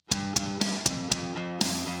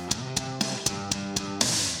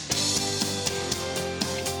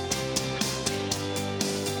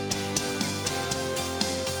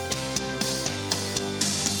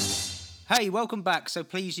Hey, welcome back. So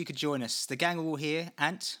pleased you could join us. The gang are all here.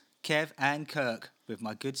 Ant, Kev and Kirk with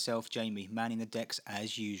my good self, Jamie, manning the decks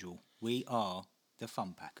as usual. We are the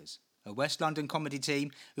Fun Packers, a West London comedy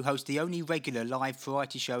team who host the only regular live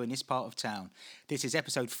variety show in this part of town. This is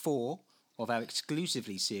episode 4 of our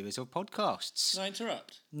exclusively series of podcasts. Can I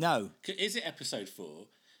interrupt? No. Is it episode 4?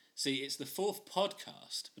 See, it's the 4th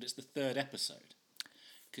podcast, but it's the 3rd episode.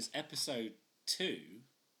 Because episode 2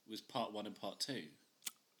 was part 1 and part 2.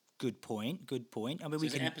 Good point. I mean, So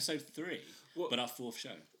is it episode 3, but our 4th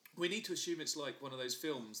show? We need to assume it's like one of those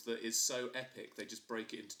films that is so epic they just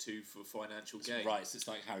break it into 2 for financial gain. Right, so it's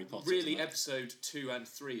like Harry Potter. Really, episode 2 and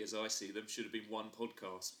 3, as I see them, should have been one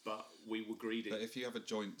podcast, but we were greedy. But if you have a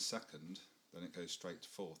joint second, then it goes straight to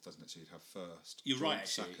 4th, doesn't it? So you'd have first. You're joint right,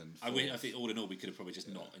 actually. Second, I think all in all we could have probably just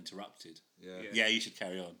not interrupted. Yeah. You should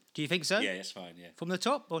carry on. Do you think so? Yeah, it's fine, yeah. From the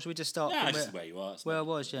top, or should we just start No, from just where you are. where I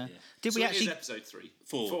was, yeah. So it is episode 3.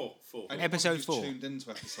 4. Anyone Episode who's 4. tuned into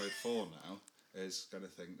episode 4 now is going to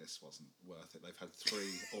think this wasn't worth it. They've had 3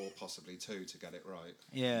 or possibly 2 to get it right.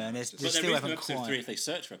 Yeah, and they But still there is no haven't episode quite. 3 if they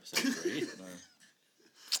search for episode 3. No.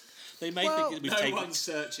 They may Well, think that we've No taken... one's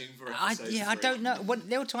searching for episode 3. I don't know. Well,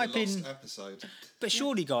 they'll type The in... lost episode. But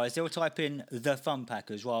surely, guys, they'll type in the Fun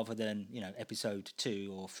Packers rather than, episode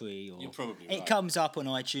 2 or 3 or... You're probably It right. comes up on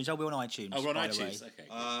iTunes. Oh, we're on iTunes, Oh, we're on by the way. iTunes, okay.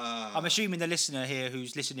 I'm assuming the listener here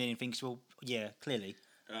who's listening and thinks, well, yeah, clearly.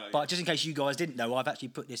 Yeah. But just in case you guys didn't know, I've actually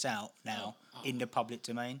put this out now in the public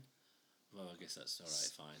domain. Well, I guess that's all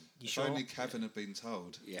right, fine. You If sure? only Kevin had been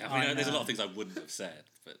told. Yeah, I mean, there's a know. lot of things I wouldn't have said,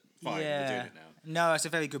 but fine, we're doing it now. No, that's a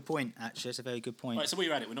very good point, actually. It's a very good point. Right, so while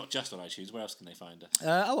you're at it, we're not just on iTunes. Where else can they find us?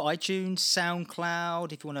 iTunes,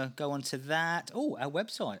 SoundCloud, if you want to go onto that. Oh, our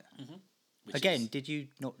website. Which Again, is- did you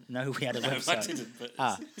not know we had a No, I website? didn't, but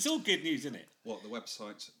Ah. it's all good news, isn't it? What, the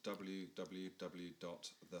website?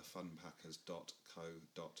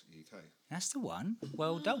 www.thefun.packers.co.uk. That's the one.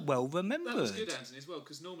 Well done. Well remembered. That was good, Anthony, as well,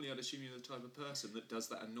 because normally I'd assume you're the type of person that does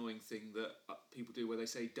that annoying thing that people do where they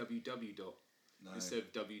say www dot No. instead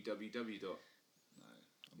of www dot.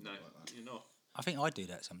 I'm No, not like that. you're not. I think I do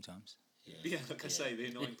that sometimes. Yeah, like I say, the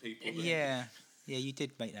annoying people. Yeah. Yeah, you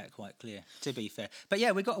did make that quite clear, to be fair. But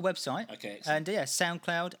yeah, we've got a website. Okay, excellent. And yeah,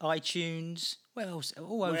 SoundCloud, iTunes, where else?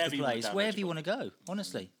 All over Wherever the you wanna place. download Wherever your you want to go,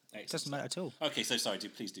 honestly. Excellent Doesn't matter at all. Okay, so sorry,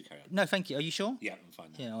 please do carry on. No, thank you. Are you sure? Yeah, I'm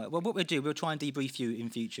fine now. Yeah, all right. Well, what we'll do, we'll try and debrief you in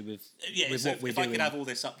future with So what we're if doing. I could have all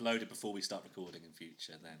this uploaded before we start recording in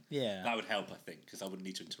future, then Yeah. that would help, I think, because I wouldn't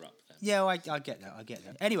need to interrupt them. Yeah, I get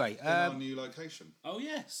that. Anyway, In our new location. Oh,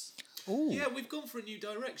 yes. ooh. Yeah, we've gone for a new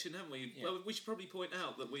direction, haven't we? Yeah. Well, we should probably point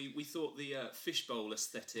out that we thought the fishbowl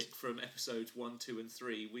aesthetic from episodes 1, 2 and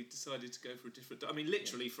 3, we decided to go for a different... I mean,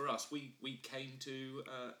 literally for us, we came to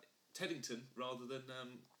Teddington rather than,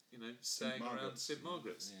 staying around Margaret's. St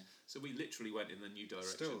Margaret's. Yeah. So we literally went in the new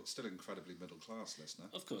direction. Still incredibly middle class, listener.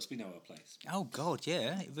 Of course, we know our place. Oh, God,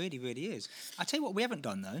 yeah. It really, really is. I tell you what we haven't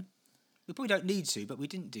done, though. We probably don't need to, but we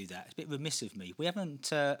didn't do that. It's a bit remiss of me. We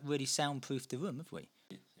haven't really soundproofed the room, have we?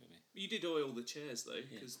 You did oil the chairs, though.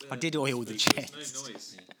 Cause I did oil the there's chairs. no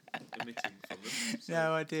noise emitting from them. So.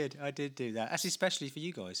 No, I did do that. That's especially for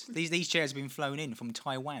you guys. These chairs have been flown in from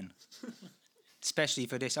Taiwan. Especially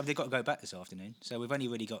for this. They've got to go back this afternoon. So we've only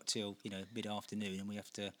really got till, mid-afternoon and we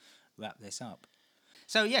have to wrap this up.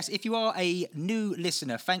 So yes, if you are a new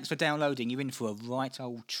listener, thanks for downloading. You're in for a right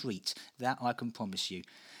old treat. That I can promise you.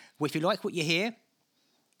 Well, if you like what you hear,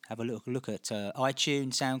 have a look at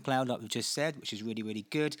iTunes, SoundCloud, like we've just said, which is really, really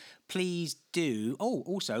good. Please do. Oh,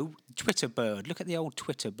 also, Twitter Bird. Look at the old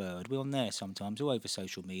Twitter Bird. We're on there sometimes, all over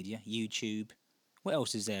social media. YouTube. What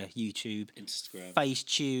else is there? YouTube. Instagram.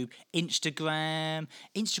 FaceTube. Instagram.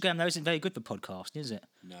 Instagram, though, isn't very good for podcasting, is it?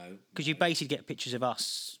 No. Because you basically get pictures of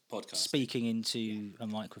us Podcasting. speaking into a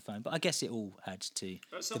microphone. But I guess it all adds to At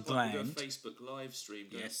the some point we'll brand. do a Facebook live stream,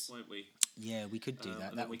 Yes. won't we? Yeah, we could do that. And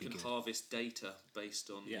That then we would be can good. harvest data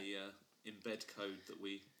based on Yeah. the embed code that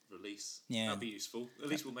we release. Yeah. That'd be useful. At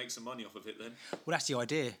least we'll make some money off of it then. Well, that's the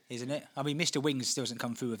idea, isn't it? I mean, Mr. Wings still hasn't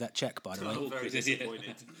come through with that check, by the way. I'm very Yeah.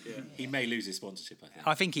 disappointed. Yeah. He may lose his sponsorship, I think.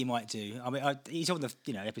 I think he might do. I mean, he's on the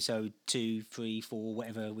episode 2, 3, 4,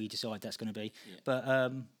 whatever we decide that's going to be. Yeah.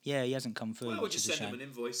 But he hasn't come through. Well, we'll which just is a send shame. him an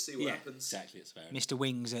invoice, see what happens. Exactly, it's fair. Mr.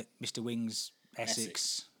 Wings at Mr. Wings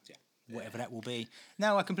Essex, Yeah. whatever that will be.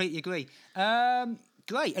 No, I completely agree.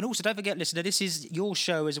 Great, and also don't forget, listener, this is your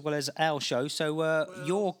show as well as our show. So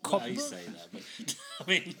your Well, you say that, but I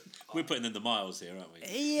mean, we're putting in the miles here, aren't we?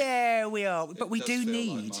 yeah, we are, but we It do does feel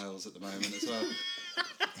need. like Miles at the moment as well.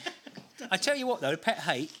 I tell you what, though, pet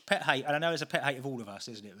hate, and I know it's a pet hate of all of us,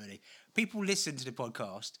 isn't it? Really, people listen to the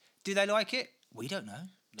podcast. Do they like it? We don't know.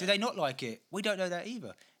 Do they not like it? We don't know that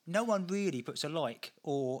either. no one really puts a like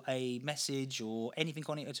or a message or anything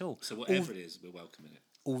on it at all. So whatever it is, we're welcoming it.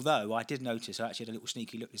 Although I did notice, I actually had a little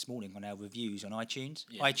sneaky look this morning on our reviews on iTunes.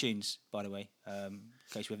 Yeah. iTunes, by the way, in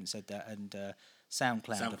case we haven't said that, and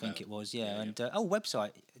SoundCloud, I think it was, and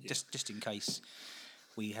website, just in case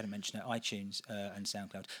we hadn't mentioned it, iTunes and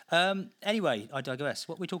SoundCloud. Anyway, I digress.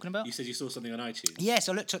 What were we talking about? You said you saw something on iTunes. Yes,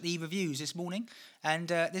 I looked at the reviews this morning, and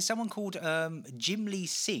there's someone called Jim Lee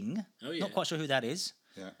Singh. Oh, yeah. Not quite sure who that is.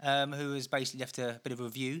 Yeah. Who has basically left a bit of a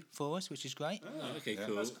review for us, which is great. Oh, okay,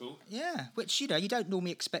 cool. That's cool. Yeah, which, you don't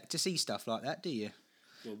normally expect to see stuff like that, do you?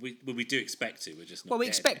 Well, we do expect to. We're just not. Well, we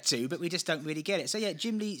getting expect to, but we just don't really get it. So, yeah,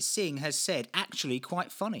 Jim Lee Singh has said, actually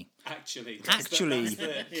quite funny. Actually. That's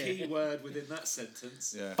the key word within that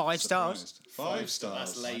sentence. Yeah. 5 stars. 5 stars.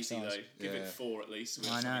 That's lazy, stars. though. Give it 4 at least. So we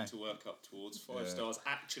have I know. something to work up towards. 5 stars,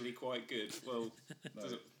 actually quite good. Well,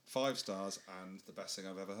 does it... 5 stars and the best thing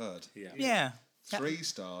I've ever heard. Yeah. 3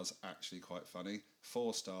 stars, actually quite funny.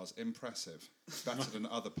 4 stars, impressive. Better than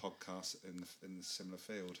other podcasts in the similar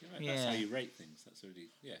field. Right, that's how you rate things. That's already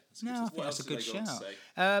that's No, I good. think that's a good else have they got shout.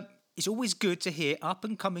 to say? It's always good to hear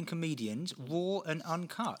up-and-coming comedians raw and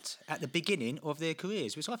uncut at the beginning of their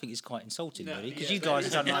careers, which I think is quite insulting, really, because you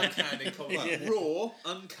guys have done like... Raw,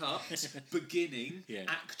 uncut, beginning,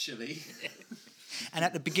 actually... And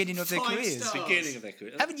at the beginning of their 5 careers. stars. Beginning of their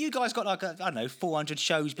career. Haven't you guys got like, 400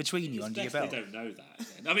 shows between you under your belt? They don't know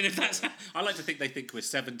that. I mean, if that's, I like to think they think we're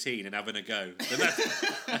 17 and having a go. Then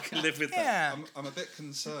I can live with that. Yeah. I'm a bit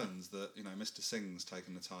concerned that Mr. Singh's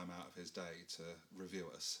taken the time out of his day to review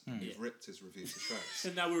us. We've ripped his review to shreds.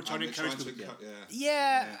 So now we're trying to encourage people.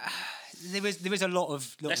 Yeah. There is a lot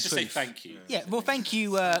of Let's just say thank you. Yeah, well, thank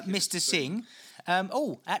you, Mr. Singh.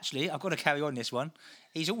 Actually, I've got to carry on this one.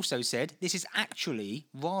 He's also said, this is actually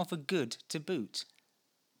rather good to boot.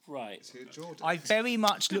 Right. Is he a Jordan? I very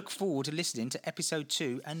much look forward to listening to episode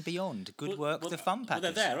 2 and beyond. Good work, the fun packers.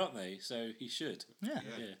 Well, they're there, aren't they? So he should. Yeah.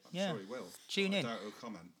 I'm sure he will. Tune in. I doubt he'll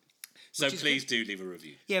comment. So please do leave a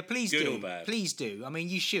review. Yeah, please Good do. or bad? Please do. I mean,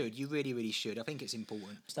 you should. You really, really should. I think it's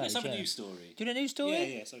important. Let's have a news story. Do you want a news story?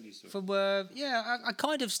 Yeah, it's a news story. From I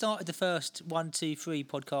kind of started the first 1, 2, 3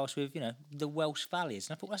 podcast with the Welsh Valleys,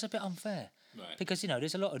 and I thought that's a bit unfair, Right. because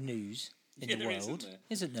there's a lot of news in the there is, world,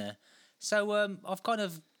 isn't there? So I've kind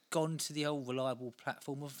of gone to the old reliable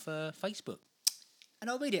platform of Facebook, and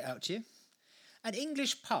I'll read it out to you. An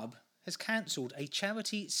English pub has cancelled a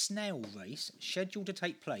charity snail race scheduled to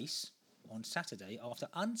take place on Saturday after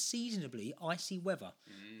unseasonably icy weather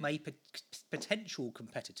made potential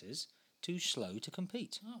competitors too slow to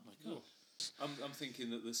compete. Oh my god. I'm thinking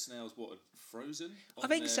that the snails are frozen. I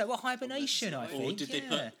think so. Well, hibernation, I think. Or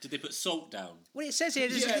did they put salt down? Well, it says here.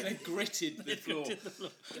 They gritted the floor.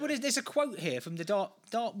 Well, there's a quote here from the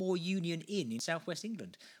Dartmoor Union Inn in southwest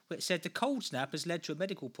England, where it said the cold snap has led to a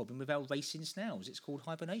medical problem with our racing snails. It's called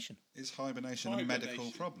hibernation. Is hibernation a medical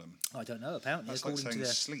problem? I don't know. Apparently, That's like saying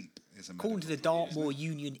sleep is a medical according to the problem, Dartmoor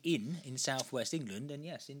Union Inn in southwest England, and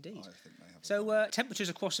yes, indeed. I think they have. So temperatures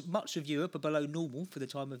across much of Europe are below normal for the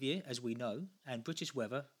time of year, as we know, and British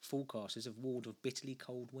weather forecasters have warned of bitterly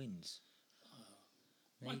cold winds.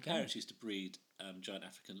 My parents used to breed giant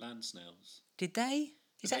African land snails. Did they?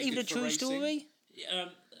 Is that even a true story? They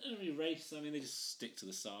don't really race. I mean, they just stick to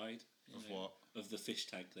the side. Of what? Of the fish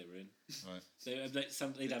tank they were in. Right. So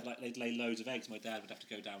they'd lay loads of eggs. My dad would have to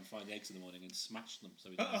go down and find the eggs in the morning and smash them. So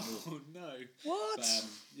we'd have more. Oh no! What?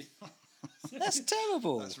 That's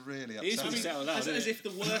terrible. That's really It is upsetting. really settled out, As isn't it? if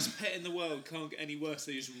the worst pet in the world can't get any worse.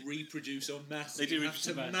 They just reproduce en masse. They do You have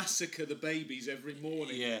reproduce to en masse. massacre the babies every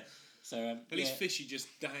morning. Yeah. So At least fishy just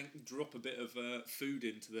drop a bit of food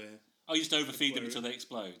into their. I used to overfeed them until they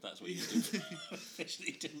explode. That's what you do. Fish that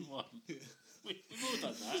you didn't want. We've all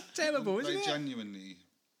done that. Terrible, isn't They it? genuinely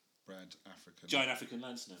bred African. Giant African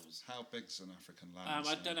land snails. How big's an African land I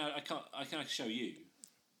snail? don't know. I can't show you.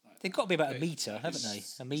 They've got to be about a metre, haven't they?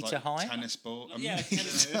 A metre Like high? tennis ball. Yeah.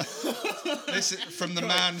 This is from the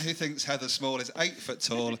man who thinks Heather Small is 8 foot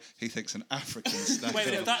tall. He thinks an African snail, Wait,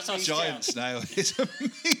 if that's our giant scale. snail, is a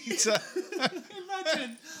metre.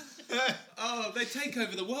 Imagine. Oh, they'd take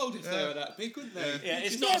over the world if they were that big, wouldn't they? Yeah,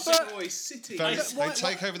 it's Just not. a boy sitting. They why-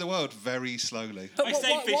 take over the world very slowly. But I what-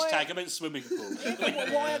 say why- fish why- tank. I meant swimming pool.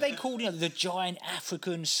 Why are they called the giant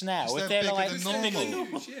African snail? They're If they're bigger like than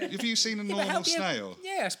normal. Have you seen a Yeah, but how normal big- snail?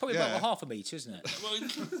 Yeah, it's probably Yeah. about half a metre, isn't it?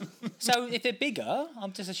 Well, So if they're bigger,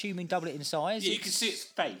 I'm just assuming double it in size. yeah, you can see its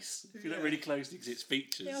face if you look really closely. You can see its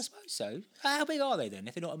features. Yeah, I suppose so. How big are they then,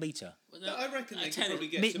 if they're not a metre? I reckon they could ten- probably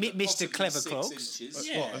get Mi- to mi- Mr. possibly Clever 6 Clogs. inches.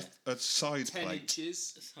 Yeah. What, a side 10 plate?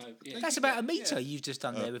 inches. Yeah. That's about a metre you've just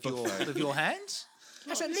done there with buffet. your hands.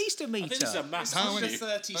 That's at least a I think this is metre. a massive How under many?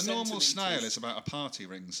 30 A normal centimetres. snail is about a party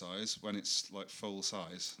ring size when it's like full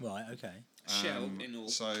size. Right, okay. Shell in all.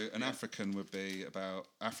 So an African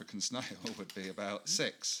snail would be about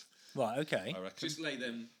 6. Right, okay. I reckon. Just lay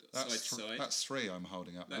them side to side. That's 3 I'm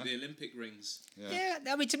holding up Like there. the Olympic rings. Yeah,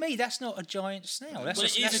 I mean, to me, that's not a giant snail. That's Well,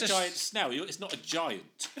 it that's is a giant snail. It's not a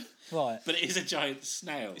giant, Right. but it is a giant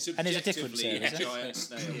snail. It's And there's a difference objectively there, is a there? giant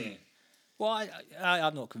snail. Yeah. Well,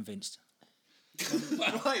 I'm not convinced.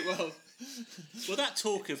 Right, well, Well, that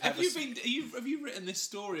talk of have you written this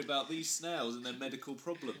story about these snails and their medical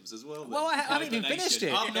problems as well? Then? Well, I haven't even finished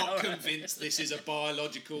it. I'm not convinced this is a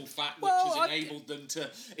biological fact Well, which has enabled them to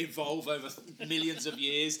evolve over millions of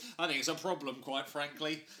years. I think it's a problem, quite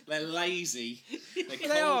frankly. They're lazy. They're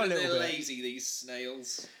cold are a and they're little bit. lazy, these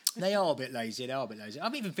snails. They are a bit lazy. I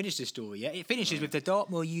haven't even finished this story yet. It finishes with the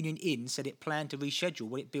Dartmoor Union Inn said it planned to reschedule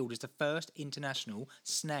what it billed as the first international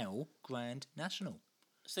snail Grand National.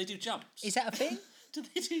 So they do jumps. Is that a thing? Do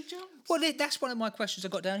they do jumps? Well, that's one of my questions I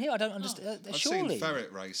got down here. I don't understand. I've surely. seen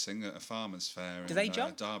ferret racing at a farmer's fair Do in they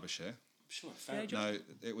jump? Derbyshire. I'm sure. Fair Yeah, No,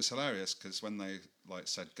 it was hilarious because when they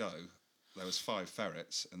said go, there was 5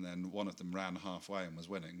 ferrets, and then one of them ran halfway and was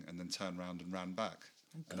winning, and then turned round and ran back,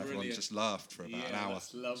 and everyone Brilliant. just laughed for about an hour.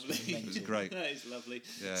 That's lovely. It was great. That is lovely.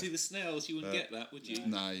 Yeah. See, the snails, you wouldn't get that, would you?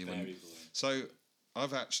 No, you Very wouldn't. boring. So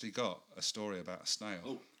I've actually got a story about a snail.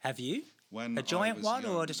 Oh. Have you? When A giant I was one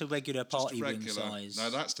young, or just a regular just party ring regular. size? No,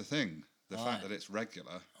 that's the thing. The Right. fact that it's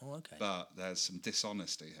regular, Oh, okay. but there's some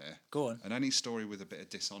dishonesty here. Go on. And any story with a bit of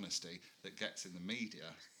dishonesty that gets in the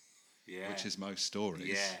media, Yeah. which is most stories,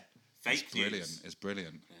 Yeah. Fake it's brilliant. news. It's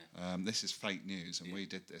brilliant. This is fake news, and we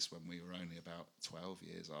did this when we were only about 12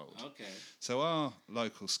 years old. Okay. So our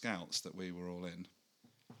local scouts that we were all in,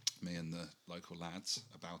 me and the local lads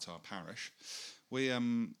about our parish, we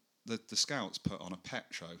the scouts put on a pet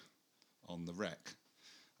show on the wreck,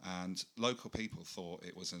 and local people thought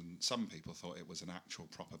it was some people thought it was an actual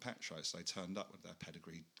proper pet show, so they turned up with their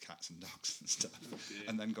pedigreed cats and dogs and stuff,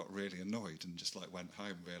 and then got really annoyed and just like went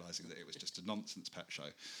home realising that it was just a nonsense pet show.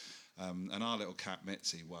 And our little cat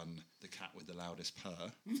Mitzi won the cat with the loudest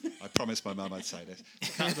purr. I promised my mum I'd say this. The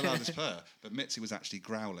cat with the loudest purr, but Mitzi was actually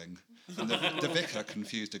growling. And the vicar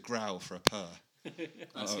confused a growl for a purr.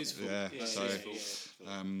 That's his fault. Yeah, That's so his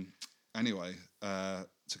fault. anyway,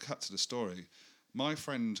 to cut to the story, my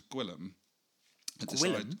friend Gwillem had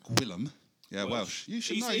decided... Gwillem? Yeah, Welsh. You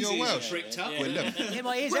should know, you're Welsh. Pricked up. Gwillem. Yeah,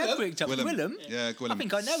 my ears have bricked up. Willem? Yeah, Gwillem. I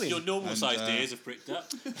think I know him. Your normal sized And, ears have pricked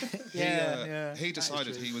up. yeah. He that is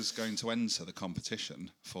decided true. he was going to enter the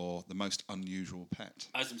competition for the most unusual pet.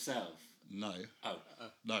 As himself. No. Oh.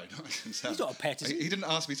 No, not himself. He's not a pet, is he? He didn't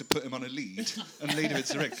ask me to put him on a lead and lead him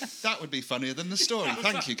into the ring. That would be funnier than the story.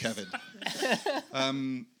 Thank you, Kevin.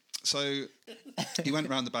 So he went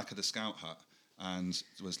round the back of the scout hut and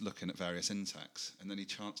was looking at various insects, and then he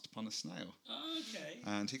chanced upon a snail. Okay.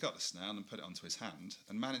 And he got the snail and put it onto his hand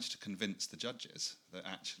and managed to convince the judges that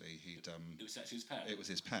actually It was actually his pet. it was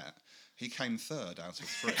his pet. He came third out of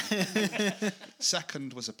 3.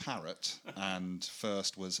 Second was a parrot, and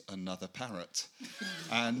first was another parrot.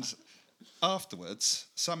 And afterwards,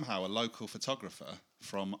 somehow a local photographer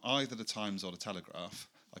from either the Times or the Telegraph,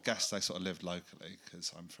 I guess they sort of lived locally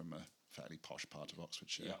because I'm from a fairly posh part of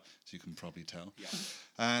Oxfordshire, Yeah. as you can probably tell. Yeah.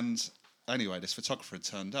 And anyway, this photographer had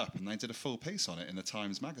turned up and they did a full piece on it in the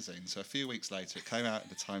Times magazine. So a few weeks later, it came out in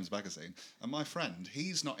the Times magazine. And my friend,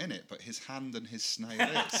 he's not in it, but his hand and his snail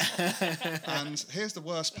is. And here's the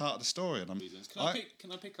worst part of the story. And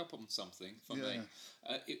Can I pick up on something? If I may?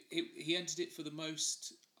 He entered it for the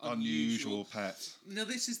most unusual pet. Now,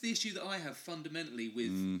 this is the issue that I have fundamentally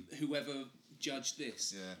with whoever judged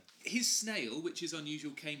this. Yeah. His snail, which is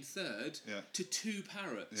unusual, came third to 2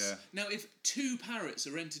 parrots. Yeah. Now, if 2 parrots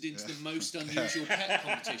are entered into the most unusual pet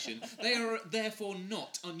competition, they are therefore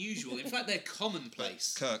not unusual. In fact, they're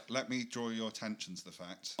commonplace. Kirk, let me draw your attention to the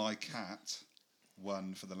fact my cat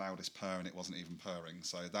won for the loudest purr and it wasn't even purring,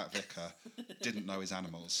 so that vicar didn't know his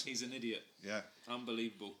animals. He's an idiot. Yeah.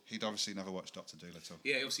 Unbelievable. He'd obviously never watched Dr. Dolittle.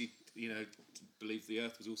 Yeah, obviously, believed the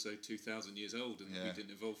Earth was also 2,000 years old and we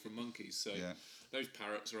didn't evolve from monkeys. So those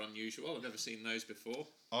parrots are unusual. I've never seen those before.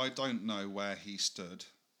 I don't know where he stood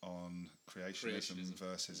on creationism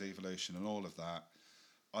versus evolution and all of that.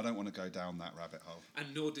 I don't want to go down that rabbit hole.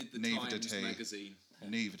 And nor did the Neither Times did he. magazine.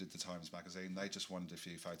 Neither did the Times magazine. They just wanted a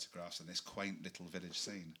few photographs of this quaint little village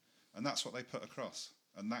scene. And that's what they put across.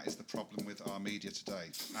 And that is the problem with our media today.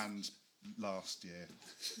 And last year.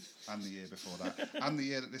 And the year before that. And the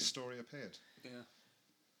year that this story appeared. Yeah.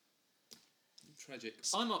 tragic.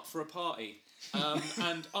 I'm up for a party,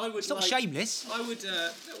 and I would. It's not shameless. I would.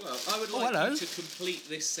 I would hello. you to complete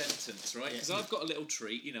this sentence, right? Because I've got a little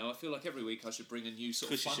treat. You know, I feel like every week I should bring a new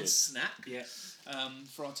sort of fun snack. Yeah.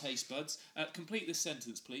 For our taste buds. Complete this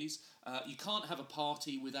sentence, please. You can't have a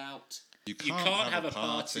party without. You You can't have a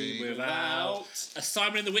party without a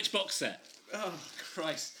Simon and the Witch box set. Oh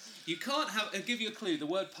Christ! You can't have. I'll give you a clue. The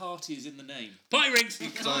word "party" is in the name. Party rings. You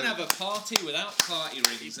can't have a party without party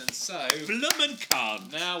rings, and so Bloomin'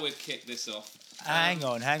 can't. now we've kicked this off. Hang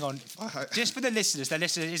on. Just for the listener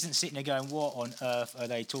isn't sitting there going, what on earth are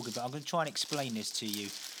they talking about? I'm going to try and explain this to you.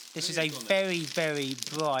 This is a very, very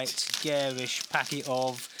bright, garish packet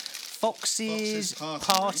of Fox's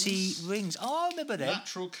party rings. Oh, I remember them.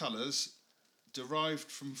 Natural colours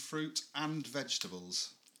derived from fruit and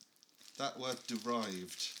vegetables. That word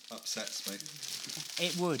 "derived" upsets me.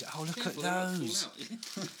 It would. Oh, look at Well, they won't fall those.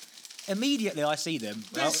 out. Immediately I see them.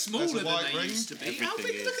 They're Well, smaller there's a than white they ring. used to be. Everything How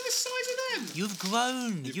big? is. Look at the size of them. you've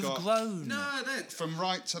grown. You've got- grown. No, they're. From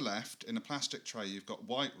right to left, in a plastic tray, you've got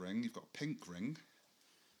white ring, you've got pink ring,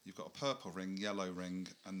 you've got a purple ring, yellow ring,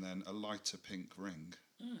 and then a lighter pink ring.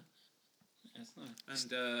 That's nice.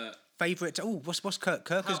 And Favourite. Oh, what's Kirk?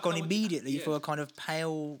 Kirk has How gone would- immediately yeah. for a kind of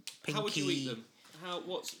pale, pinky. how would you eat them?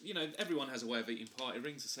 Everyone has a way of eating party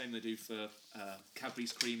rings, the same they do for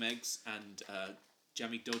Cadbury's cream eggs and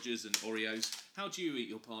jammy Dodgers and Oreos. How do you eat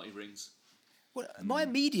your party rings? Well, my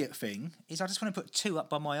immediate thing is I just want to put two up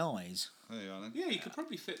by my eyes. There you are then. Yeah, you could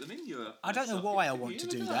probably fit them in your. I don't know why I want to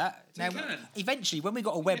do that. You can. Eventually, when we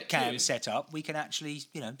got a get two webcam in. set up, we can actually,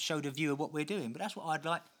 show the viewer what we're doing. But that's what I'd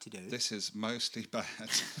like to do. This is mostly bad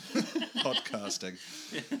podcasting.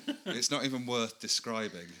 It's not even worth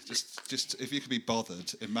describing. Just if you could be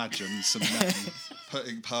bothered, imagine some men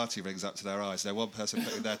putting party rings up to their eyes. Then one person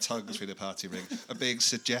putting their tongue through the party ring and being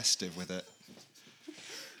suggestive with it.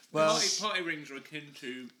 Well, Party rings are akin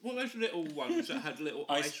to what were those little ones that had little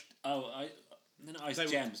ice. They're not ice They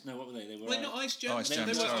were- gems. No, what were they? They were. Were they not ice gems? Ice They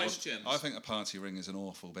gems. were terrible. ice gems. I think a party ring is an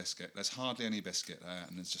awful biscuit. There's hardly any biscuit there,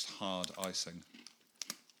 and it's just hard icing.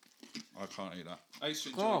 I can't eat that. I used to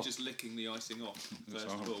enjoy Oh. just licking the icing off first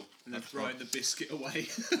of horrible. all, and then That's throwing the biscuit away.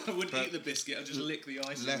 I wouldn't But eat the biscuit. I'd just lick the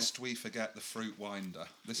icing. Lest we forget the fruit winder.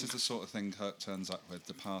 This is the sort of thing Kirk turns up with,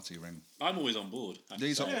 the party ring. I'm always on board.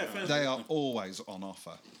 These are fair they are always on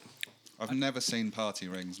offer. I've never seen party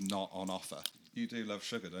rings not on offer. You do love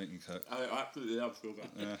sugar, don't you, Kirk? I absolutely love sugar.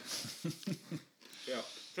 Yeah. Yeah.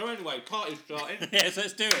 So anyway, party's starting. Yes,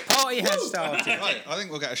 let's do it. party has started. Right, I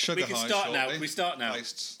think we'll get a sugar We can high start now. shortly. We start now.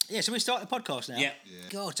 Based- Yeah, so we start the podcast now. Yeah.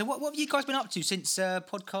 God, so what have you guys been up to since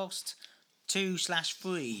podcast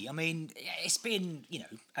 2/3? I mean, it's been,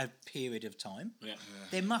 a period of time. Yeah.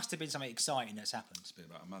 There must have been something exciting that's happened. It's been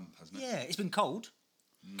about a month, hasn't it? Yeah, it's been cold.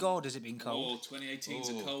 God, has it been cold? Oh, 2018's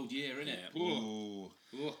a Oh. cold year, isn't it? Yeah. Ooh.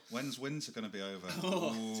 Oh. When's winter going to be over?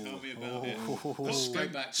 Oh, Ooh. tell me about it. Oh. Let's go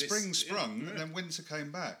back this- Spring sprung, yeah. and then winter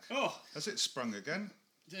came back. Oh, Has it sprung again?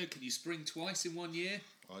 can you spring twice in 1 year?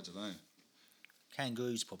 I don't know.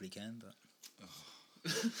 Kangaroos probably can, but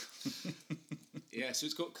Yeah, so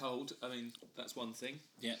it's got cold. I mean, that's one thing.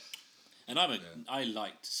 Yeah. And I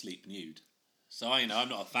like to sleep nude. So I'm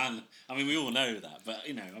not a fan. I mean, we all know that, but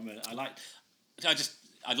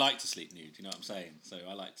I'd like to sleep nude. You know what I'm saying? So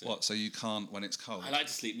I like to. What? So you can't when it's cold? I like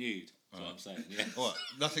to sleep nude. That's what I'm saying. Yeah. What?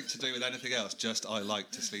 Nothing to do with anything else. Just I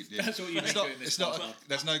like to sleep. That's what you're It's not. doing this It's not. podcast.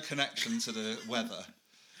 There's no connection to the weather.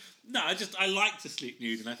 No, I like to sleep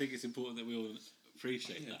nude, and I think it's important that we all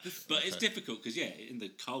appreciate that. But it's difficult because in the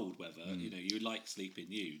cold weather, you like sleeping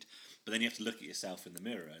nude, but then you have to look at yourself in the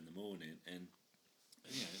mirror in the morning, and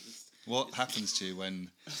What happens to you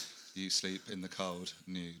when you sleep in the cold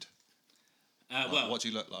nude? What do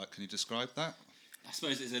you look like? Can you describe that? I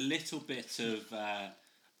suppose it's a little bit of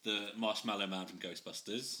the Marshmallow Man from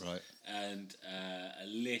Ghostbusters, Right. and a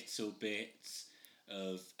little bit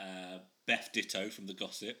of Beth Ditto from The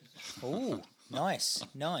Gossip. oh, nice.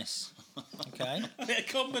 Okay. A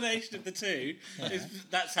combination of the two.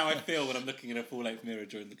 That's how I feel when I'm looking in a full-length mirror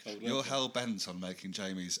during the cold weather. You're hell bent on making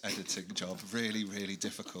Jamie's editing job really, really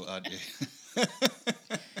difficult, aren't you?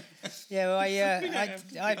 Yeah, well,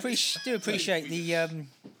 I appreciate the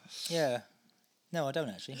yeah. No, I don't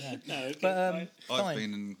actually. Yeah. No, okay, but fine. I've fine.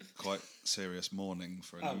 been in quite serious mourning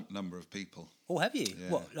for a number of people. Oh, have you? Yeah.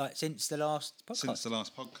 What, like since the last podcast? Since the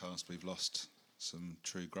last podcast, we've lost some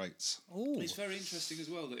true greats. Oh, It's very interesting as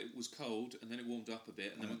well that it was cold and then it warmed up a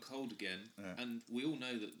bit and then went cold again. Yeah. And we all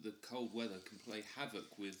know that the cold weather can play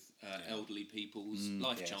havoc with elderly people's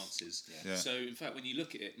life Yes. chances. Yeah. So, in fact, when you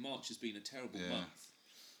look at it, March has been a terrible Yeah. month.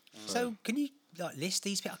 so can you like list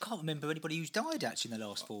these people? I can't remember anybody who's died actually in the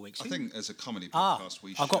last 4 weeks. I Who? think as a comedy podcast,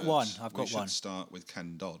 I've got one. I've got we one. should start with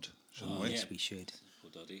Ken Dodd, shouldn't we? Yes, we should.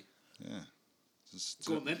 Poor Doddy. Yeah.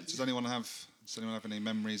 Go on then. Does anyone have any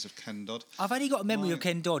memories of Ken Dodd? I've only got a memory of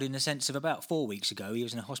Ken Dodd in the sense of about 4 weeks ago, he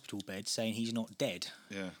was in a hospital bed saying he's not dead.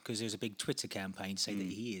 Yeah. Because there was a big Twitter campaign to say that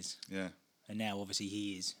he is. Yeah. And now, obviously,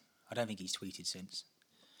 he is. I don't think he's tweeted since.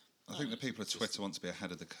 I think the people of Twitter want to be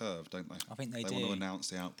ahead of the curve, don't they? I think they want do. to announce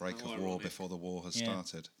the outbreak of war ironic. before the war has Yeah.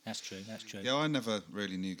 started. That's true. Yeah, I never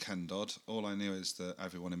really knew Ken Dodd. All I knew is that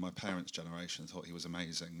everyone in my parents' generation thought he was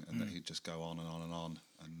amazing and that he'd just go on and on and on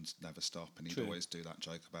and never stop. And he'd True. always do that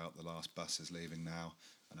joke about the last bus is leaving now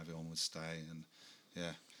and everyone would stay. And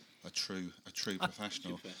yeah, a true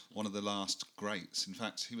professional. One of the last greats. In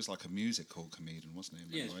fact, he was like a music hall comedian, wasn't he?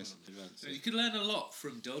 In many ways. So you could learn a lot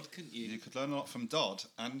from Dodd, couldn't you? You could learn a lot from Dodd,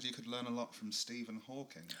 and you could learn a lot from Stephen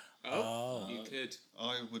Hawking. You could.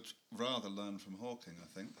 I would rather learn from Hawking, I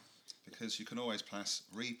think, because you can always press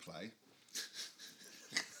replay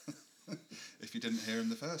if you didn't hear him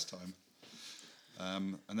the first time.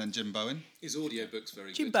 And then Jim Bowen. His audiobook's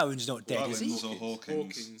very Jim good. Bowen's not dead, is he? Bowens or Hawkins.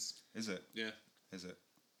 Hawkins. Is it? Yeah. Is it?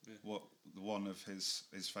 Yeah. What the one of his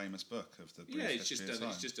famous book of the brief Yeah, he's history just of done. time?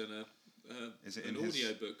 He's just done Is it an in his-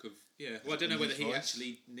 audio book of. Yeah. Well, I it don't know in whether his he voice?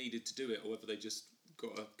 actually needed to do it or whether they just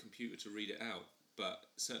got a computer to read it out. But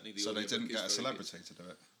certainly the. So they audiobook didn't is get a very good. celebrity to do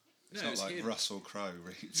it. It's No, not it's like him. Russell Crowe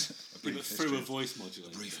reads a Yeah, brief but history through a of- voice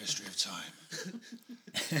modulator. brief history of time.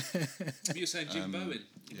 You were saying Jim Bowen.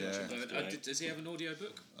 yeah. Jim Bowen. Great. Does he have an audio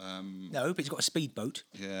book? No, but he's got a speedboat.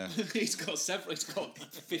 Yeah. He's got several. He's got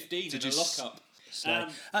 15 Did in a you s- lockup. So,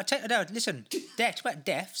 no, listen, death, about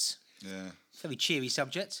deaths, Yeah. very cheery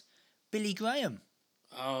subject. Billy Graham.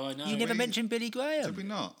 Oh, I know. You never mentioned Billy Graham. Did we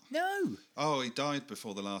not? No. Oh, he died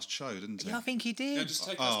before the last show, didn't he? Yeah, I think he did. No, just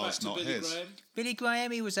take Oh, us it's back to not Billy his. Graham. Billy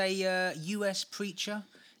Graham, he was a US preacher.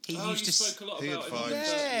 He Oh, used you to. spoke a lot He about him. advised,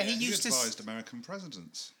 Yeah, he used to s- advised American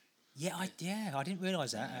presidents. I didn't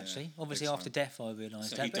realise that actually. Obviously, big after time. death, I realised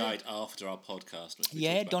So that. he but- died after our podcast. Which we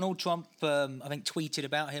Yeah, talked about. Donald Trump, I think, tweeted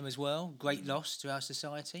about him as well. Great loss to our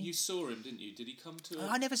society. You saw him, didn't you? Did he come to?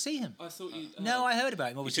 I never see him. I thought you. No, I heard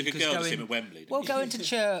about him. You Obviously, took a 'cause girl to going, see him at Wembley. Didn't well, you? going to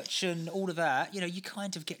church and all of that, you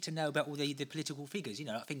kind of get to know about all the political figures.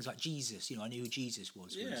 Like things like Jesus. I knew who Jesus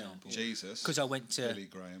was, for Yeah. example. Jesus. Because I went to Billy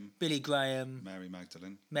Billy Graham. Graham, Mary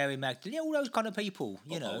Magdalene. Mary Magdalene, all those kind of people.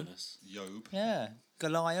 Bob Holness. Job. Yeah,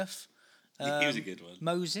 Goliath, He was a good one.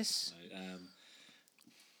 Moses.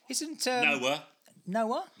 Isn't Noah.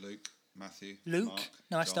 Noah? Luke. Matthew. Luke? Mark,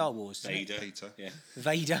 No, that's John, Star Wars. Isn't it? Vader. Peter. Yeah.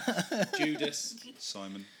 Vader. Judas.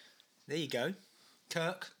 Simon. There you go.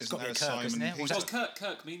 Kirk. It's Isn't got to be a there a Kirk, isn't Simon it? Peter? Well,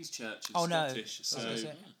 Kirk means church. It's Oh, no. Scottish, so Is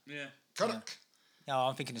it? yeah. Kirk. No,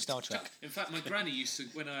 I'm thinking of Star Trek. In fact, my granny used to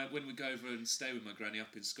when we go over and stay with my granny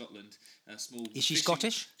up in Scotland. Small. Is she fishing-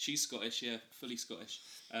 Scottish? She's Scottish, yeah, fully Scottish.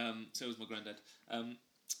 So was my granddad.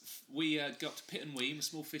 We go up to Pit and Weem, a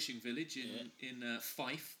small fishing village in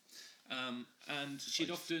Fife. And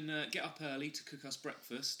she'd often get up early to cook us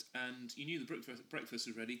breakfast, and you knew the breakfast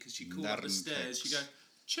was ready because she'd call up the Nairn stairs. cakes. She'd go,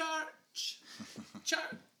 church,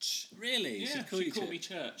 church. Really? Yeah, She she called called me you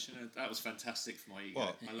church. That was fantastic for my ego.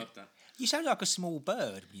 What? I loved that. You sound like a small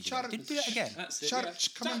bird. When you do that. Church. Do that again. That's it.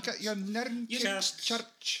 Church. Come and get your Nairn cakes.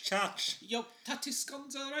 Church. Church. Your tatty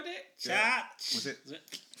scones already? Church. Was it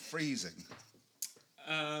freezing?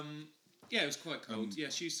 Yeah, it was quite cold. Yeah,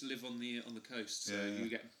 she used to live on the coast, so Yeah. you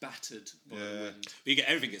get battered by the Yeah. wind. You get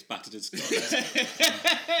everything gets battered in Scotland.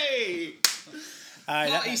 Hey,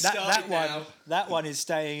 Party started now. That one is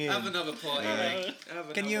staying in. have another party. mate. Have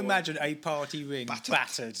Can another you one. imagine a party ring Battered.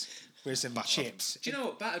 battered with some chips? Do you know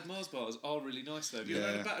what? Battered Mars bars are really nice though. Have you ever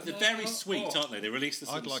had a Yeah. battered They're Mars very bar? sweet, Oh. aren't they? They release the.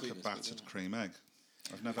 I'd like a sweetness, battered cream egg.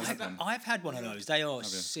 I've never had one. I've had one of those. They are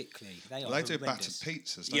sickly. They are They do battered horrendous.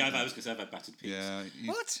 pizzas, don't Yeah, they? I was going to say I've had battered pizza. Yeah.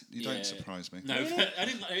 What? You Yeah. don't surprise me. No, I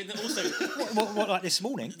didn't. Also, What, like this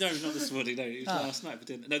morning? no, not this morning. No, it was last night for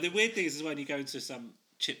dinner. No, the weird thing is when you go into some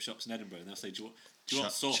chip shops in Edinburgh and they'll say, "Do you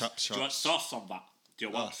want sauce? Chap Do you want shops. sauce on that? Do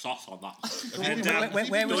you want sauce on that?"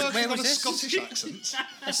 Where was a this? Scottish accent.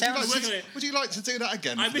 It sounds. Look at it. Would you like to do that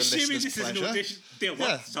again I'm for the assuming listeners' this is an pleasure? audition. Do you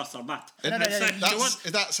want Yeah. sauce on that? No, no, no, And so, do you want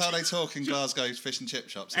That's how they talk in Glasgow fish and chip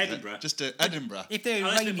shops. isn't it? Edinburgh. Just do Edinburgh. If they're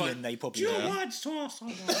Unless they're Iranian, like, they Do probably you are. want sauce on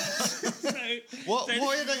that? So- What? so-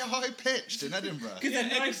 Why are they high pitched in Edinburgh? Because they're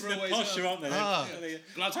nice Edinburgh and always posher, are. aren't they? Ah.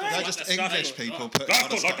 Glasgow. They're Right. just That's English Scottish. people putting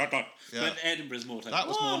on a Scottish. Yeah. But Edinburgh's more like, That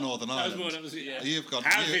was more "What?" Northern That was Ireland. more, that was, yeah. You've gone.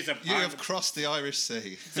 How You, is a you have pound? crossed the Irish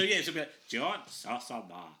Sea. So yeah, it'll be like, do you want sauce on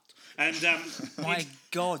that? And My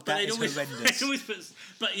God, but that they'd is always, horrendous. they'd always put,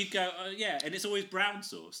 but you'd go, yeah, and it's always brown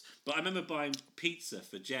sauce. But I remember buying pizza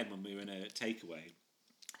for Jen when we were in a takeaway,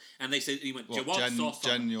 And they said, he went, do you What, want sauce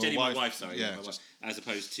on Jen, your Jenny, wife? my wife, sorry. Yeah, my wife, as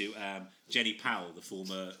opposed to Jenny Powell, the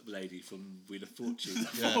former lady from Wheel of Fortune.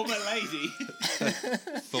 Yeah. Former lady.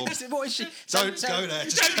 What is she? Don't go there.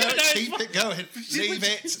 Just Don't go there. keep it going.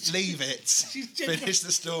 Leave it. Finish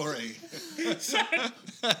the story.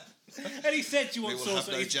 And he said, do you want will sauce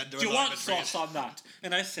have no on gender Do you want alignment sauce on that?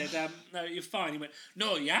 And I said, no, you're fine. He went,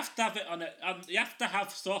 no, you have to have it on it. You have to have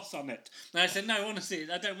sauce on it. And I said, no, honestly,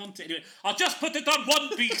 I don't want it. And he went, I'll just put it on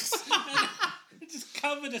one piece. It just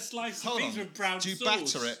covered a slice of pizza with brown sauce. Do you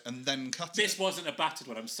batter it and then cut it? This wasn't a battered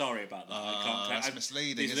one. I'm sorry about that. I can't. That's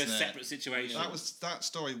misleading, This is isn't a it? separate situation. That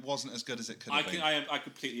story wasn't as good as it could have been. I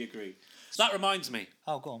completely agree. So that reminds me.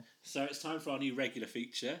 Oh, go on. So it's time for our new regular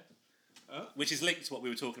feature, which is linked to what we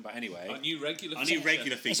were talking about anyway. Our new regular Our feature. new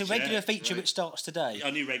regular feature. It's a regular feature which starts today.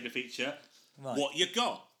 Our new regular feature. Right. What you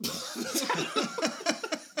got?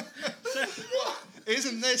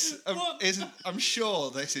 Isn't this? I'm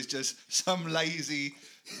sure this is just some lazy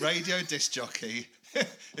radio disc jockey.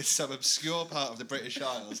 It's some obscure part of the British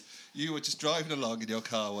Isles. You were just driving along in your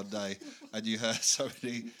car one day and you heard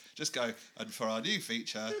somebody just go, and for our new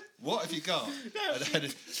feature, what have you got? And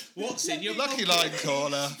then, What's in your lucky line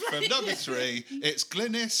caller from number 3, it's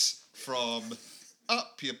Glynis from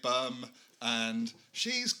Up Your Bum, and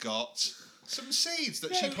she's got some seeds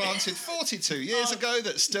that she planted 42 years ago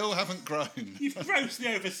that still haven't grown. You've grossly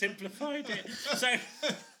oversimplified it. So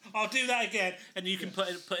I'll do that again, and you can put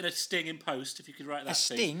in a sting in post if you could write that. A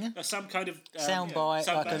sting? Some kind of Soundbite,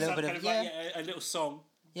 like a little bit of a little song.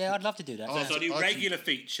 Yeah, I'd love to do that. So it's a new regular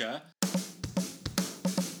feature.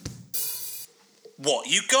 What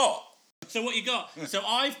you got? So what you got? So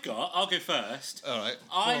I'll go first. All right.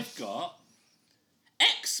 I've got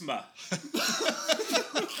eczema.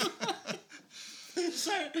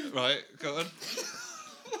 Right, go on.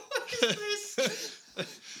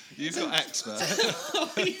 You've got eczema.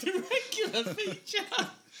 regular feature.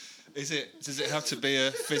 Does it have to be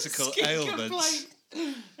a physical Skin ailment? complaint.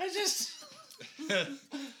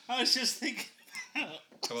 I was just thinking about.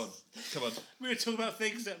 Come on. We were talking about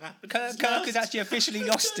things that happened. Kirk has actually officially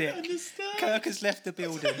lost it. Kirk has left the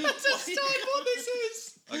building. Understand what this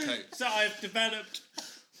is. Okay, So I've developed.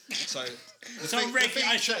 so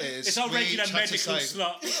It's our regular medical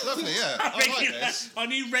slot. Lovely, yeah. I like this. Our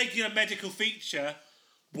new regular medical feature.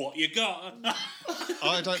 What you got?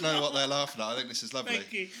 I don't know what they're laughing at. I think this is lovely.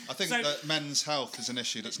 Thank you. I think So- that men's health is an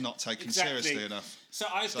issue that's not taken seriously enough. So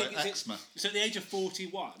I think it's eczema. So at the age of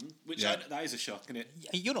 41, which Yeah. that is a shock, isn't it?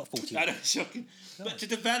 You're not 40. I know it's shocking. But to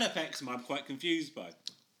develop eczema, I'm quite confused by.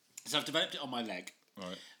 So I've developed it on my leg.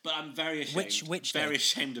 Right. But I'm very ashamed. Which very leg?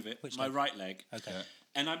 ashamed of it. Which my leg? right leg. Okay. Yeah.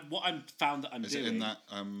 And what I'm found that I'm Is doing. it in that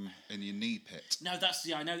in your knee pit? No,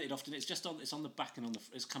 I know that it often. It's just it's on the back and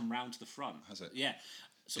it's come round to the front. Has it? Yeah.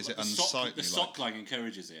 So Is like it the sock, unsightly the sock line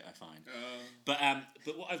encourages it, I find. But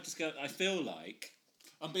what I've discovered, I feel like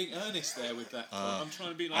I'm being earnest there with that. I'm trying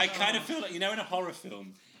to be like. I kind of feel like in a horror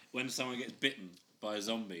film when someone gets bitten by a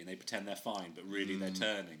zombie and they pretend they're fine, but really they're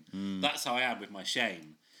turning. That's how I am with my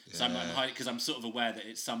shame. So I'm because I'm sort of aware that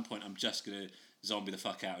at some point I'm just gonna zombie the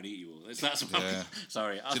fuck out and eat you all. That's what I'm,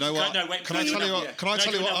 sorry. Do you know what? No, wait, can I tell you what? Can I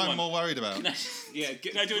tell you what I'm more worried about? Yeah.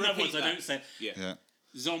 Can I do another one so I don't say Yeah.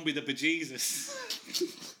 zombie the bejesus?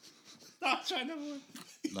 I'll try another one.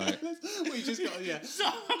 Like, We just got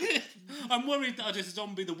So I'm worried that I just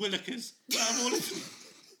zombie the Willikers.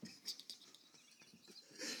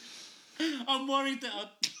 I'm worried that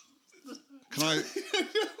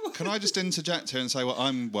can I just interject here and say what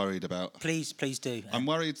I'm worried about? Please do. I'm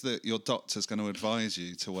worried that your doctor's going to advise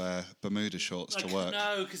you to wear Bermuda shorts to work.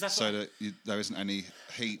 No, because that's so that there isn't any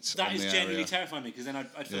heat that on is the genuinely area. terrifying me because then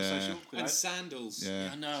I'd feel Yeah. social awkward. and sandals. Yeah.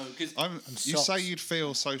 I know because You say you'd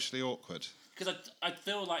feel socially awkward. I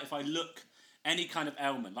feel like if I look any kind of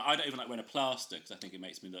ailment, like I don't even like wearing a plaster because I think it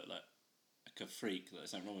makes me look like a freak.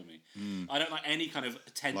 There's something wrong with me. I don't like any kind of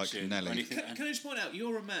attention Nelly. or anything. Can I just point out,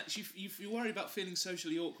 you're a man. You're worried about feeling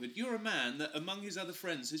socially awkward. You're a man that, among his other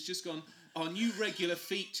friends, has just gone, our new regular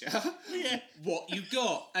feature. What you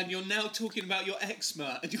got, and you're now talking about your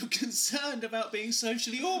eczema, and you're concerned about being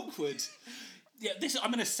socially awkward. Yeah,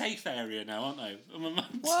 I'm in a safe area now, aren't I?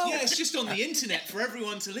 Well, Yeah, it's just on the internet for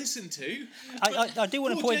everyone to listen to. I do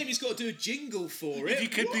want to Poor point. Jamie's got to do a jingle for it. If you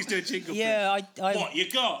could please do a jingle. Yeah, What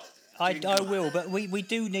you got? I will, but we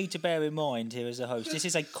do need to bear in mind here as a host, this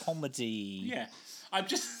is a comedy. Yeah, I'm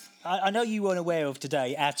just. I know you weren't aware of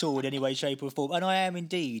today at all in any way, shape or form, and I am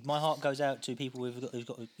indeed. My heart goes out to people who've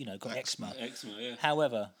got eczema. Eczema, yeah.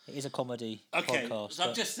 However, it is a comedy podcast. So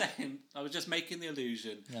I'm just saying, I was just making the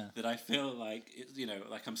illusion that I feel like,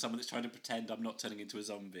 like I'm someone that's trying to pretend I'm not turning into a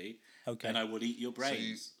zombie. Okay. And I will eat your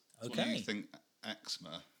brains. So you think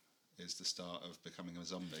eczema is the start of becoming a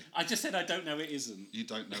zombie. I just said I don't know it isn't. You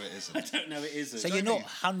don't know it isn't. I don't know it isn't. So you're not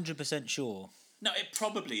 100% sure? No, it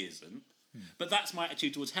probably isn't. But that's my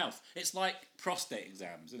attitude towards health. It's like prostate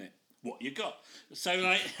exams, isn't it? What you got? So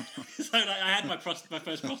like, I had my first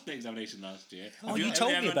prostate examination last year. Oh, you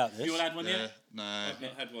told me about this. You all had one yet? No. I've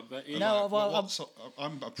not had one, but No, well,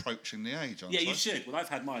 I'm approaching the age, aren't yeah, I? you should. Well, I've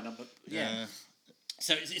had mine, but Yeah.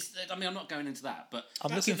 So it's. I mean, I'm not going into that, but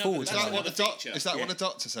I'm looking forward to Is that, that. what the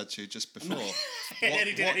doctor said to you just before? Yeah,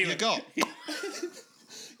 he did what anyway. you got?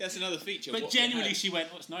 That's another feature. But what genuinely, they had. she went,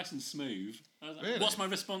 "Oh, it's nice and smooth." I was like, Really? What's my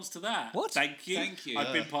response to that? What? Thank you. Thank you.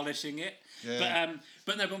 I've been polishing it. Yeah.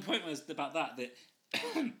 But no. But my point was about that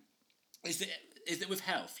is that with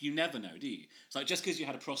health, you never know, do you? It's like just because you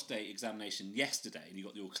had a prostate examination yesterday and you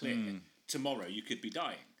got the all clear, tomorrow you could be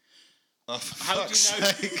dying. Oh, for How do you fuck's know?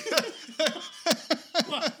 sake.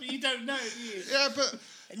 What? But you don't know, do you? Yeah, but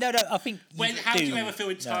No, I think How do you ever know. feel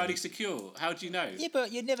entirely secure? How do you know? Yeah,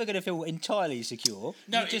 but you're never going to feel entirely secure.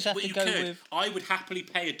 No, you just have to you go could. with... I would happily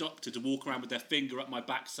pay a doctor to walk around with their finger up my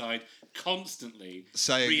backside constantly,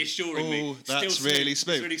 saying, reassuring me. that's Still really It's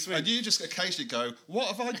smooth. really smooth. And you just occasionally go,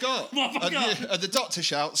 what have I got? What have I got? And the doctor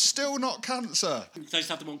shouts, still not cancer. So I just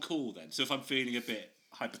have them on call then. So if I'm feeling a bit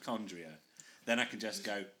hypochondria, then I can just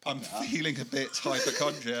go. Pop I'm it up. feeling a bit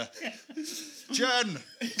hypochondria. Jen,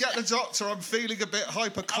 get the doctor, I'm feeling a bit I'm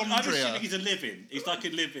hypochondria. assuming he's a living. He's like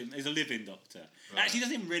he's a living doctor. Actually, he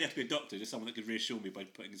doesn't even really have to be a doctor. Just someone that could reassure me by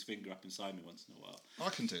putting his finger up inside me once in a while. I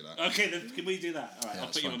can do that. Okay, then can we do that? All right, Yeah, I'll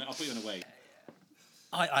that's put you fine. on. I'll put you on a wait.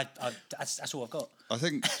 That's all I've got. I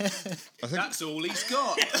think That's all he's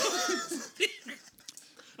got.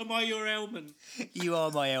 Am I your ailment? You are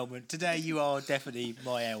my ailment. Today you are definitely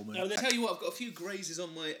my ailment. No, I tell you what, I've got a few grazes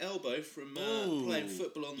on my elbow from playing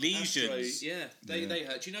football on lesions. Astro. Yeah, they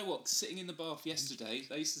hurt. Do you know what? Sitting in the bath yesterday,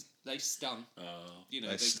 they stung. You know,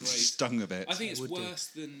 they they grazed. stung a bit. I think it's would do. worse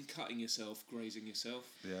than cutting yourself, grazing yourself.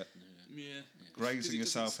 Yeah. Yeah. Grazing It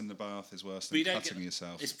yourself doesn't- in the bath is worse But than you don't cutting get-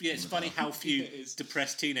 yourself. It's in the funny bath. how few It is.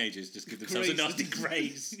 depressed teenagers just give themselves a Graze. nasty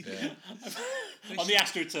graze. Yeah. On the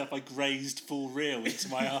AstroTurf, I grazed full reel into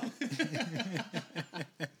my arm.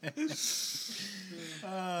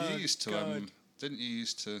 You used to, didn't you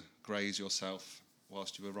used to graze yourself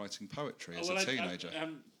whilst you were writing poetry as a teenager?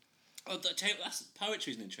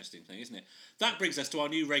 Poetry is an interesting thing, isn't it? That brings us to our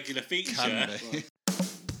new regular feature. Can be.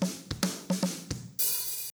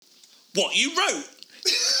 What you wrote?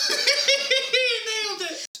 Nailed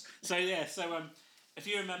it. So if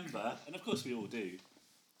you remember, and of course we all do,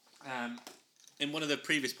 in one of the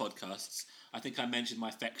previous podcasts, I think I mentioned my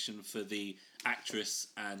affection for the actress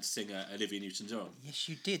and singer Olivia Newton-John. Yes,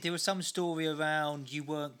 you did. There was some story around you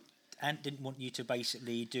weren't and didn't want you to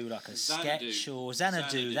basically do like a sketch or Xanadu.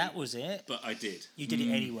 Xanadu. That was it. But I did. You did it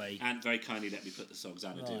anyway. And very kindly let me put the song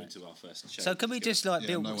Xanadu Right. into our first show. So can we just like Yeah,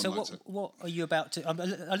 build? no one So likes it. what are you about to? I'm a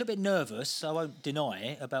little bit nervous. I won't deny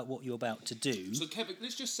it about what you're about to do. So Kevin,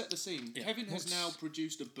 let's just set the scene. Yeah. Kevin has now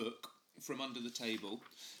produced a book from under the table.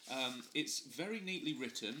 It's very neatly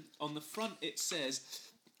written. On the front it says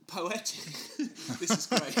poetic. This is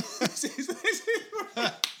great.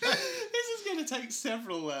 This is going to take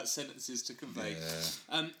several sentences to convey.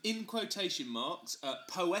 In quotation marks,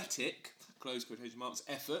 poetic, close quotation marks,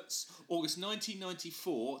 efforts, August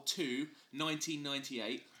 1994 to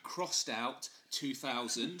 1998, crossed out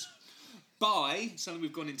 2000, by, something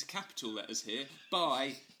we've gone into capital letters here,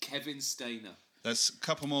 by Kevin Stainer. There's a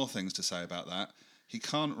couple more things to say about that. He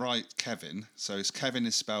can't write Kevin, so his Kevin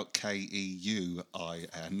is spelled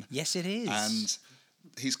Keuin. Yes, it is. And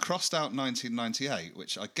he's crossed out 1998,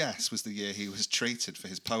 which I guess was the year he was treated for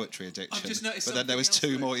his poetry addiction. I've just noticed but then there was something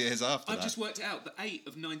 2 else, more years after I've that. just worked it out. The 8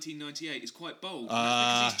 of 1998 is quite bold.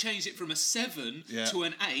 That's because he's changed it from a 7 to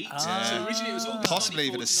an 8. So originally it was August Possibly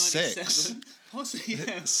even 94 a to 6. 97. Possibly,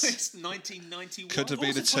 yeah. It's 1991. Could have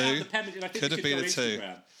been a Also point out 2. the penmanship. I think Could we have should been go a on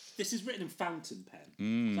 2. Instagram. This is written in fountain pen.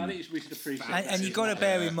 So I think we should appreciate And that. you've got to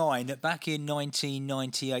bear in mind that back in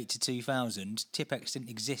 1998 to 2000, Tipex didn't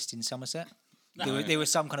exist in Somerset. There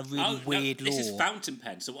was some kind of really weird law. This is fountain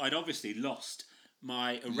pen, so I'd obviously lost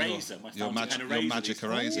my eraser, my fountain pen eraser. your magic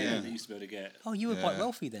eraser, yeah. That you used to be able to get. Oh, you were quite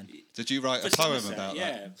wealthy then. Did you write For a poem Somerset, about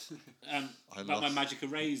that? Yeah. About my magic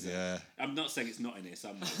eraser. Yeah. I'm not saying it's not in here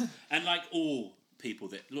somewhere. And like all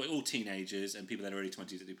people all teenagers and people that are early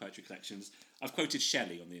 20s that do poetry collections, I've quoted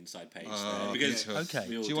Shelley on the inside page there, because Okay.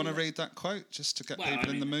 we all Do you want to that. read that quote just to get Well,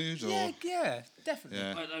 people I in the mean- mood? Or? Yeah, definitely.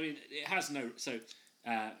 Yeah. I mean, it has no. So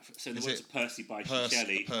the Is words it of Percy by Percy,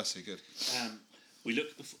 Shelley. Percy, good. We look,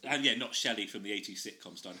 and not Shelley from the 80s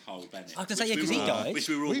sitcom starring Howell Bennett. I was going to say, because he died. Which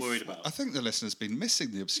we were all worried about. I think the listener's been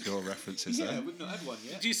missing the obscure references Yeah, there. we've not had one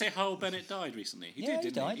yet. Did you say Howell Bennett died recently? He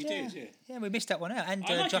He died. He Yeah. did, yeah. Yeah, we missed that one out. And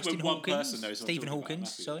I like it Justin when one person Hawkins. knows what I'm Stephen talking about. I'm Hawkins,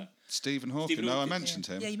 happy with sorry. that. Stephen Hawkins. Stephen No, I Hawkins, mentioned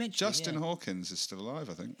him. Yeah, you mentioned him, Justin yeah. Hawkins is still alive,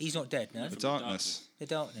 I think. He's not dead, no? The Darkness. The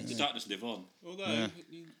Darkness. The darkness live on. Although Yeah.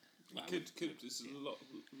 you could, there's a lot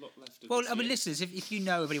left. Of Well, this I mean, year. listeners, if you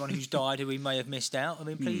know of anyone who's died who we may have missed out, I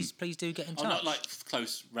mean, please do get in touch. Oh, not like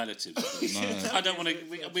close relatives. I don't want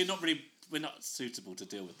to. We're not suitable to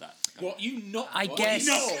deal with that. What you not? I what? guess-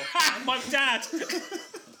 You No, not? my dad.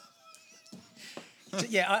 So,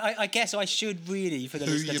 yeah, I guess I should really, for the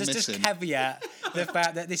Who listeners, you just missing? caveat the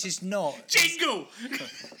fact that this is not Jingle.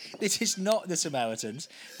 the Samaritans.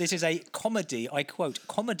 This is a comedy. I quote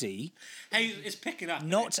comedy, Hey, it's picking up.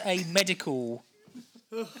 not a medical.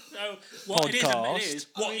 So what Podcast. it is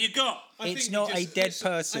what you got. It's not a dead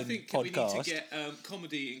person I think podcast. we need to get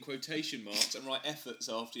comedy in quotation marks and write efforts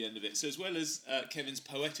after the end of it. So as well as Kevin's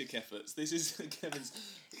poetic efforts, this is Kevin's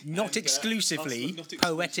Not exclusively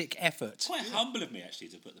poetic effort. Quite humble of me actually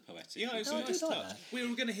to put the poetic. Yeah, it's No, a I do nice like touch. that. We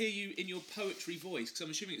were going to hear you in your poetry voice because I'm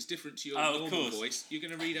assuming it's different to your Oh, of normal course. voice. You're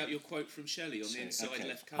going to read out your quote from Shelley on the inside okay.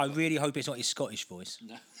 left cover. I really hope it's not his Scottish voice.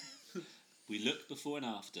 No. We look before and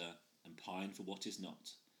after and pine for what is not.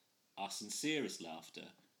 Our sincerest laughter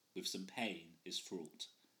with some pain is fraught.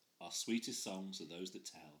 Our sweetest songs are those that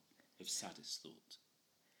tell of saddest thought.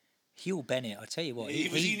 Hugh Bennett, I tell you what,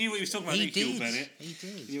 He knew what he was talking about. He didn't he, did. Hugh Bennett? He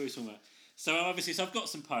did. He knew what he was talking about. So obviously, I've got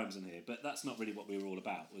some poems in here, but that's not really what we were all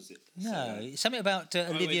about, was it? No, something about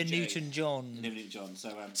Olivia ONJ. Newton-John. Olivia John.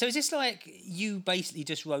 So, So is this like you basically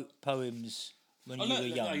just wrote poems when you were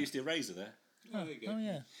young? I used the eraser there. Oh, there you go. Oh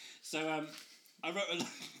yeah. So I wrote a.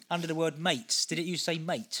 Under the word mates, did it used to say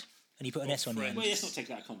mate? And you put an S on the end. Well, let's not take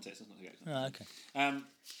that out of context. Let's not take that out of context. Oh, okay.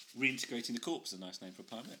 Reintegrating the corpse is a nice name for a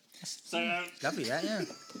poem. So, Lovely that, yeah.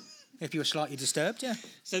 If you were slightly disturbed, yeah.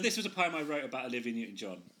 so this was a poem I wrote about Olivia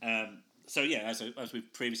Newton-John. So yeah, as we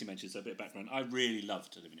previously mentioned, so a bit of background. I really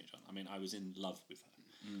loved Olivia Newton-John. I mean, I was in love with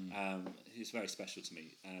her. She's very special to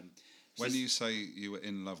me. When you say you were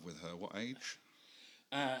in love with her, what age?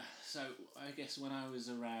 So I guess when I was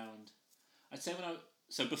around,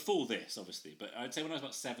 so before this, obviously, but I'd say when I was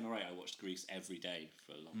about 7 or 8, I watched Grease every day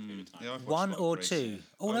for a long period of time. Yeah, I've watched One a lot of or Grease, two. yeah.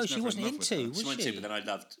 Oh I no, was she never in wasn't love with into, her. was She went she? to, but then I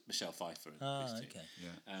loved Michelle Pfeiffer. In Oh, Grease too. okay.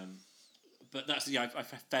 Yeah. But that's I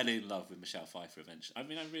fell in love with Michelle Pfeiffer eventually. I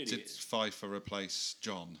mean, I really. Did Pfeiffer replace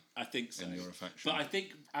John I think so. in your affection? But I think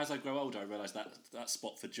as I grow older, I realise that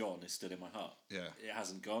spot for John is still in my heart. Yeah. It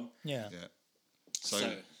hasn't gone. Yeah. Yeah.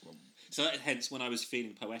 So hence, when I was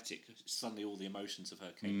feeling poetic, suddenly all the emotions of her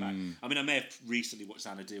came back. I mean, I may have recently watched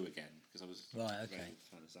Xanadu again because I was Right, a okay. very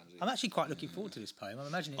fan of Xanadu. I'm actually quite looking forward to this poem. I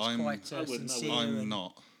imagine it's I'm- quite I wouldn't, I sincere. I'm and-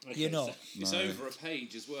 not. Okay, You're not. so- It's No. over a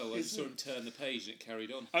page as well. I just saw him turn the page and it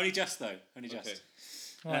carried on. only just though. Only just. Okay.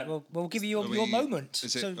 Right, well, we'll give you Are your we- moment.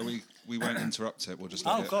 Is it? So, We won't interrupt it. We'll just.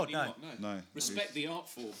 oh let it- God, Not, no. No. Respect the art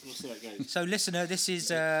form. We'll see how it goes. So, listener, this is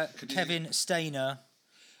Kevin Stainer.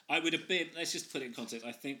 I would have been. Let's just put it in context.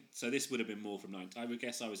 I think so. This would have been more from 9. I would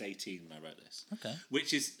guess I was 18 when I wrote this. Okay.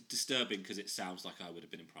 Which is disturbing because it sounds like I would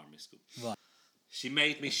have been in primary school. Right. She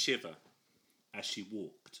made me shiver as she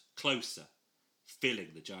walked closer, filling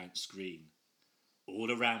the giant screen.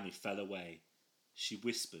 All around me fell away. She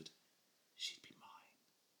whispered, she'd be mine.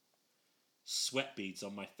 Sweat beads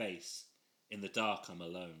on my face. In the dark, I'm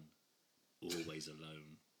alone. Always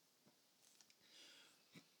alone.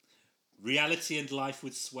 Reality and life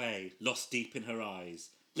would sway, lost deep in her eyes.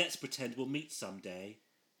 Let's pretend we'll meet someday.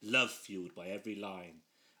 Love fueled by every line.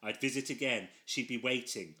 I'd visit again. She'd be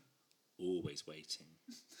waiting. Always waiting.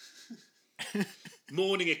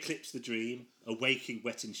 Morning eclipsed the dream. Awaking,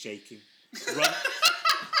 wet and shaking. Run.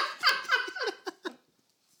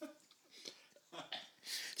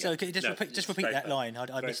 So, can you just No, repeat, it's just repeat very that powerful. line. I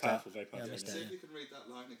Very missed powerful, that. very powerful. Yeah, I missed Yeah. that. you can read that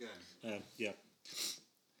line again. Yeah.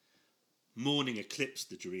 Morning eclipsed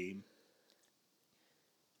the dream.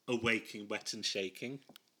 Awaking, wet and shaking.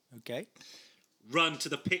 Okay. Run to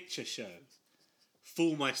the picture show.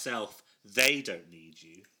 Fool myself, they don't need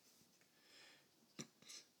you.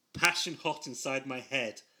 Passion hot inside my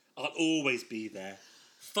head. I'll always be there.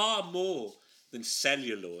 Far more than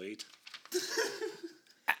celluloid.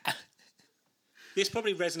 This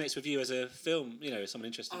probably resonates with you as a film, someone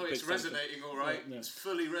interested. Oh, big it's fan of film. resonating, all right. Yeah. It's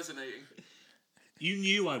fully resonating. You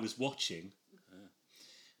knew I was watching.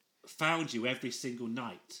 Found you every single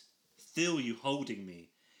night. Feel you holding me.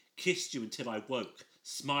 Kissed you until I woke,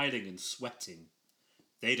 smiling and sweating.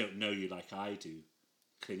 They don't know you like I do.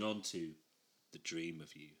 Cling on to the dream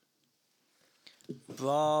of you.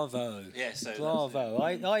 Bravo. Yeah, so Bravo.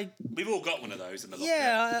 we've all got one of those in the locker.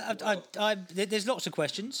 Yeah, there's lots of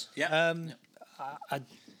questions. Yeah. I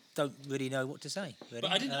don't really know what to say. Really.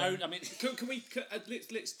 But I didn't own. I mean,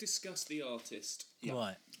 Let's discuss the artist.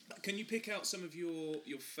 Right. Can you pick out some of your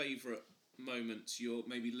favourite moments, your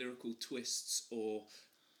maybe lyrical twists or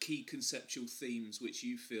key conceptual themes which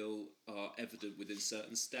you feel are evident within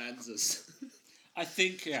certain stanzas? I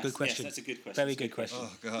think yes, good question. Yes, that's a good question. Very good question.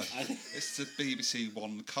 Oh God, it's the BBC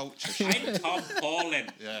One culture show. I'm Tom Paulin.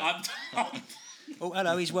 Yeah. I'm Tom. Oh,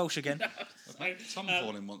 hello, he's Welsh again. Tom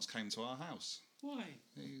Paulin once came to our house. Why?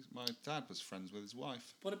 My dad was friends with his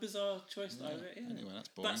wife. What a bizarre choice. Yeah. Anyway, that's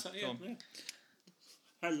boring. Go on.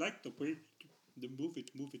 I like the way they move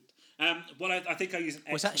it. Well, I think I use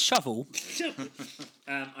an. Was that shovel?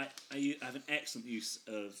 I have an excellent use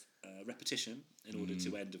of repetition in order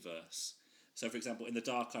to end a verse. So, for example, in the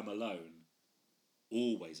dark, I'm alone.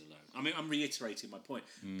 Always alone. I mean, I'm reiterating my point,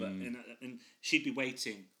 but and she'd be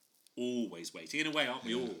waiting, always waiting. In a way, aren't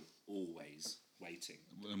we all always waiting?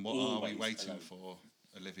 And what are we waiting for?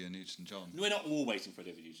 Olivia Newton-John. We're not all waiting for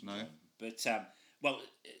Olivia Newton-John. No. But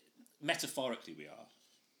metaphorically, we are.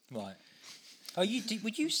 Right.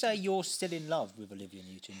 Would you say you're still in love with Olivia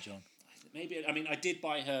Newton-John? Maybe. I mean, I did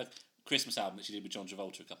buy her Christmas album that she did with John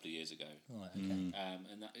Travolta a couple of years ago. Right. Okay.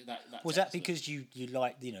 And that Was that because you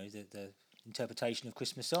like the interpretation of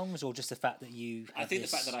Christmas songs, or just the fact that you? I think the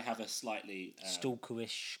fact that I have a slightly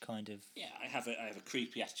stalkerish kind of. Yeah, I have a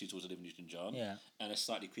creepy attitude towards Olivia Newton-John. Yeah. And a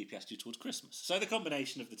slightly creepy attitude towards Christmas. So the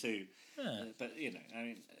combination of the two. Yeah. But I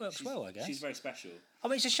mean, works well, I guess. She's very special. I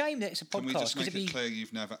mean, it's a shame that it's a podcast. Can we just make it clear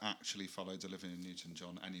you've never actually followed Olivia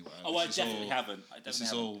Newton-John anywhere? Oh, I definitely haven't. This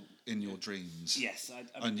is all in your dreams. Yes.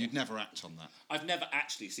 And you'd never act on that. I've never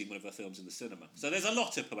actually seen one of her films in the cinema. So there's a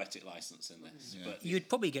lot of poetic license in this. Yeah. But You'd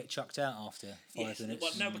probably get chucked out after 5 minutes.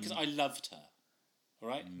 Well, no, because I loved her. All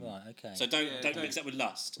right? Right, okay. So don't mix that with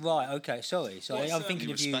lust. Right, okay, sorry. I'm thinking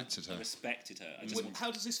You of you. respected her. I respected her. How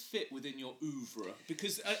does this fit within your oeuvre?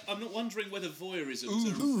 Because I'm not wondering whether voyeurism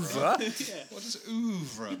Oeuvre? What does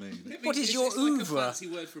oeuvre mean? What is your it's oeuvre? Like a fancy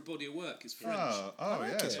word for a body of work. It's French. Oh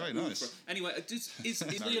yeah, it's very nice. Oeuvre. Anyway, is in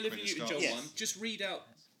the Very Olivia British Newton-John Scots. one, just read out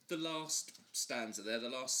the last stanza there, the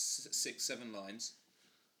last 6-7 lines.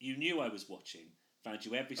 You knew I was watching. Found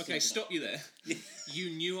you every Okay, single stop you there.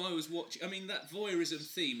 You knew I was watching. I mean, that voyeurism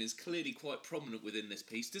theme is clearly quite prominent within this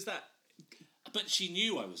piece. Does that... But she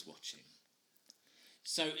knew I was watching.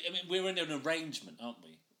 So, I mean, we're in an arrangement, aren't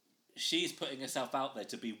we? She's putting herself out there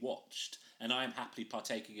to be watched, and I am happily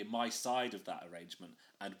partaking in my side of that arrangement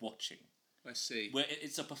and watching. I see.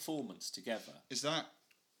 It's a performance together. Is that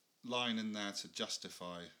line in there to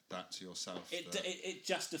justify that to yourself? It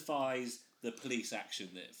justifies the police action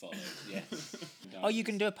that followed. Yeah. Oh, you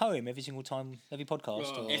can do a poem every single time, every podcast.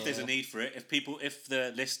 Well, or... If there's a need for it, if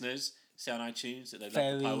the listeners say on iTunes that they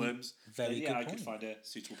love the poems, very then good I point. could find a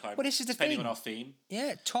suitable poem. Well, this is the depending thing. on our theme.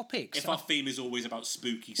 Yeah, topics. If our theme is always about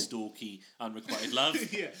spooky, stalky, unrequited love,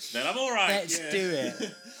 Yeah. then I'm all right. Let's do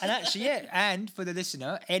it. And actually, and for the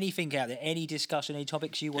listener, anything out there, any discussion, any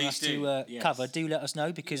topics you want Please us do, to yes. cover, do let us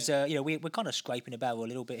know, because we're kind of scraping the barrel a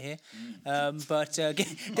little bit here. But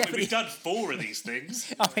definitely, We've done 4 of these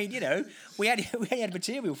things. I mean, we only had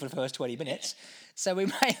material for the first 20 minutes, so we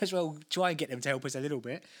may as well try and get them to help us a little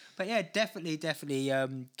bit. But yeah, definitely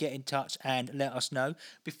get in touch and let us know.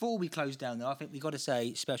 Before we close down, though, I think we've got to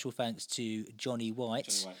say special thanks to Johnny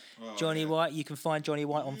White. Johnny White, you can find Johnny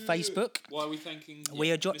White on Facebook. Why are we thanking...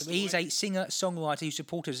 He's a singer-songwriter who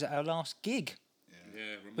supported us at our last gig.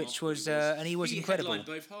 Which was, and he was incredible. He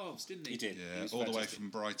headlined both halves, didn't he? He did. Yeah, He was all the way fantastic. from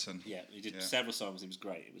Brighton. Yeah, he did several songs. It was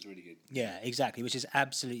great. It was really good. Yeah, exactly, which is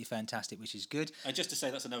absolutely fantastic, which is good. And just to say,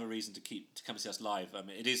 that's another reason to come and see us live. I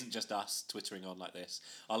mean, it isn't just us twittering on like this.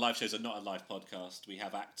 Our live shows are not a live podcast. We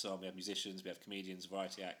have acts on, we have musicians, we have comedians,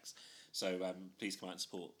 variety acts. So please come out and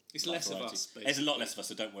support. It's live less of variety. us, basically. There's a lot less of us,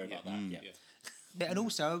 so don't worry about that. Yeah. Yeah, and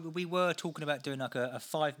also, we were talking about doing like a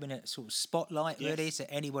 5-minute sort of spotlight, really, so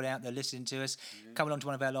anybody out there listening to us, coming on to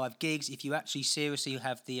one of our live gigs, if you actually seriously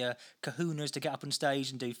have the kahunas to get up on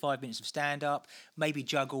stage and do 5 minutes of stand-up, maybe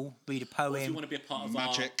juggle, read a poem. Or if you want to be a part of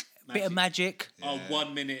Magic. our... Bit of magic. Our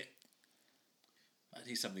 1 minute... I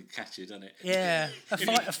need something catchy, doesn't it? Yeah, a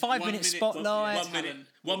 5-minute spotlight.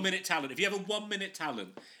 1 minute talent. If you have a 1 minute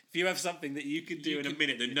talent, if you have something that you can do in a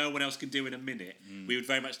minute that no one else can do in a minute, we would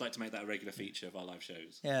very much like to make that a regular feature of our live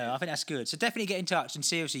shows. Yeah, I think that's good. So definitely get in touch, and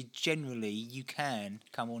seriously, generally, you can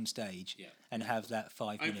come on stage and have that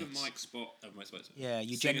 5 minutes. Open mic spot. Yeah,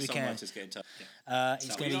 you generally can. Singer-songwriters get in touch.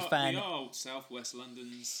 It's going to be fan. We are South West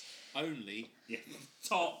London's only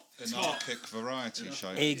top Anarchic variety show.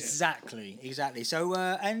 Exactly. So,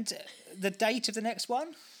 and the date of the next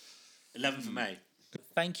one? 11th of May.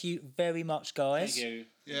 Thank you very much, guys. Thank you.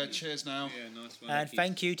 Yeah, cheers now. Yeah, nice one. And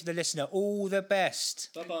thank you to the listener. All the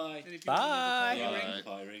best. Bye-bye. Bye.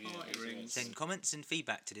 Party rings. Send comments and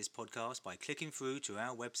feedback to this podcast by clicking through to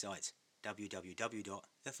our website,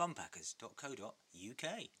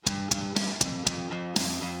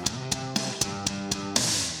 www.thefunpackers.co.uk.